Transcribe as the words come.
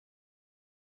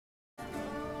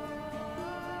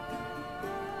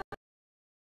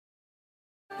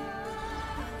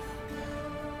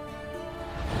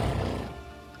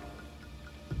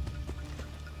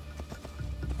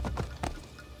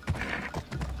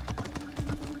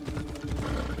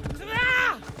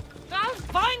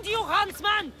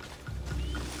Huntsman!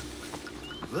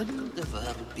 Wouldn't the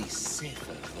world be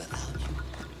safer without you?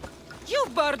 You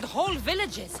burned whole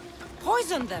villages,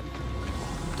 poisoned them.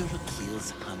 Hunter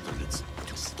kills hundreds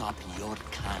to stop your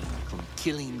kind from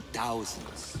killing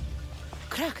thousands.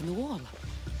 Crack in the wall.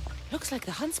 Looks like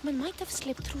the Huntsman might have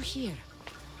slipped through here.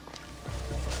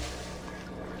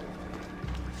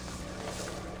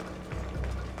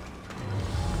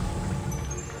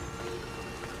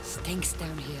 Stinks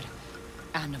down here.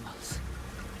 Animals.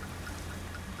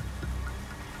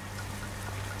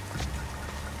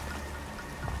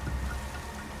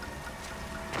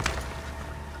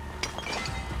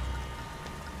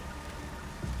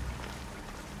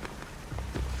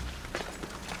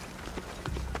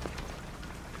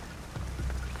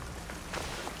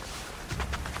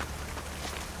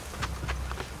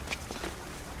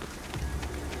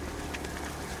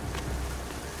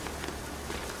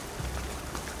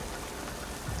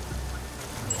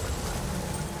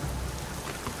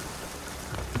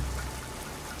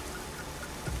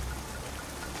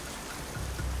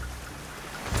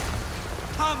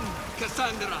 Come,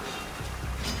 Kassandra.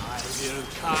 I will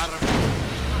carve.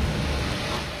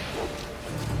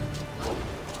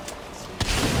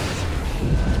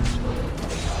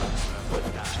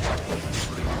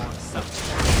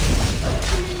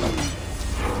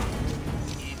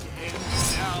 It ends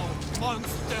now,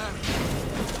 monster.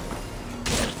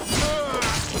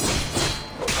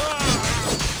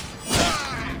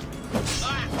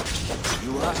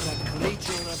 You are a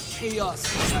creature of chaos,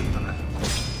 Kassandra.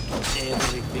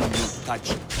 Everything you touch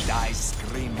dies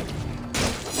screaming.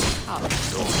 How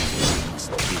long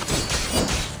must be?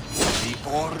 The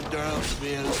Order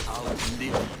will outlive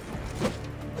you.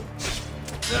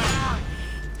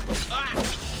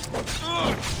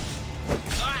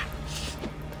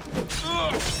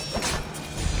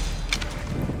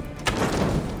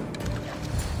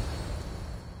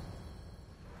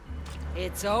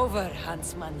 It's over,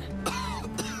 Huntsman.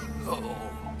 Oh.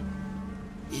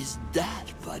 Is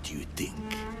that what you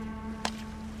think?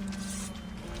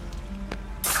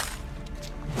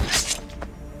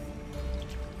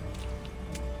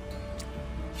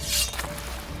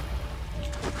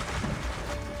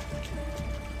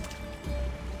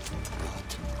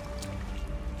 But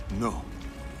no.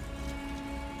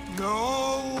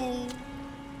 No!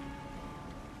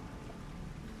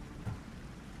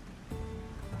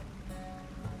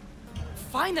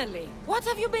 Finally! What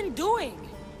have you been doing?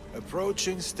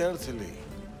 Approaching stealthily.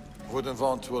 Wouldn't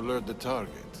want to alert the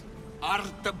target.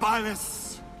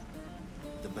 Artabanus!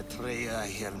 The betrayer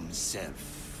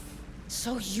himself.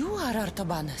 So you are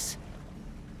Artabanus.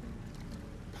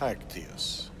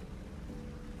 Pactius.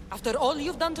 After all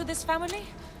you've done to this family?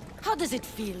 How does it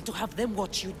feel to have them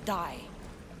watch you die?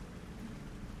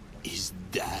 Is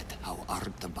that how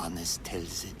Artabanus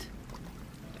tells it?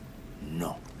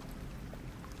 No.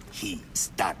 He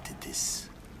started this.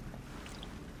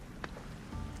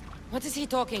 What is he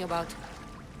talking about?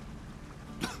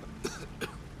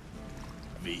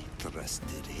 We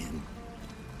trusted him.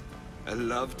 I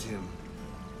loved him.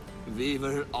 We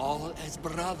were all as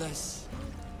brothers.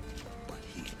 But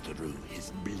he threw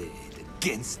his blade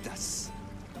against us.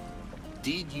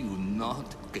 Did you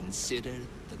not consider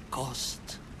the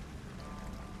cost?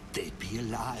 They'd be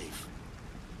alive.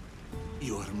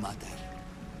 Your mother,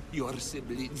 your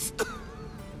siblings.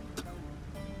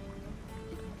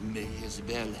 May as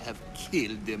well have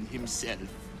killed them himself.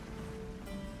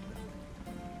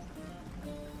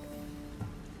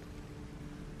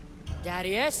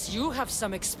 Darius, you have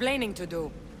some explaining to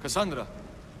do. Kassandra.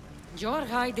 You're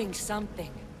hiding something.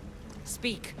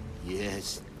 Speak.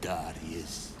 Yes,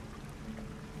 Darius.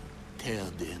 Tell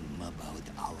them about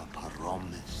our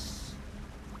promise.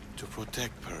 To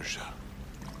protect Persia.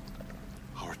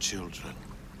 Our children.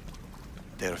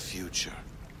 Their future.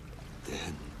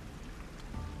 Then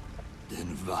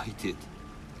why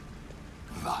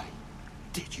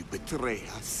did you betray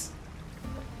us?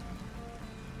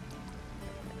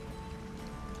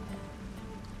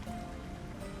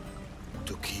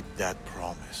 To keep that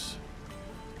promise.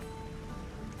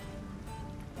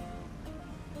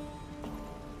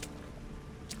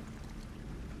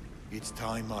 It's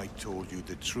time I told you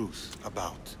the truth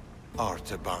about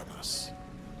Artabanus,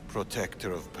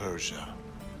 protector of Persia.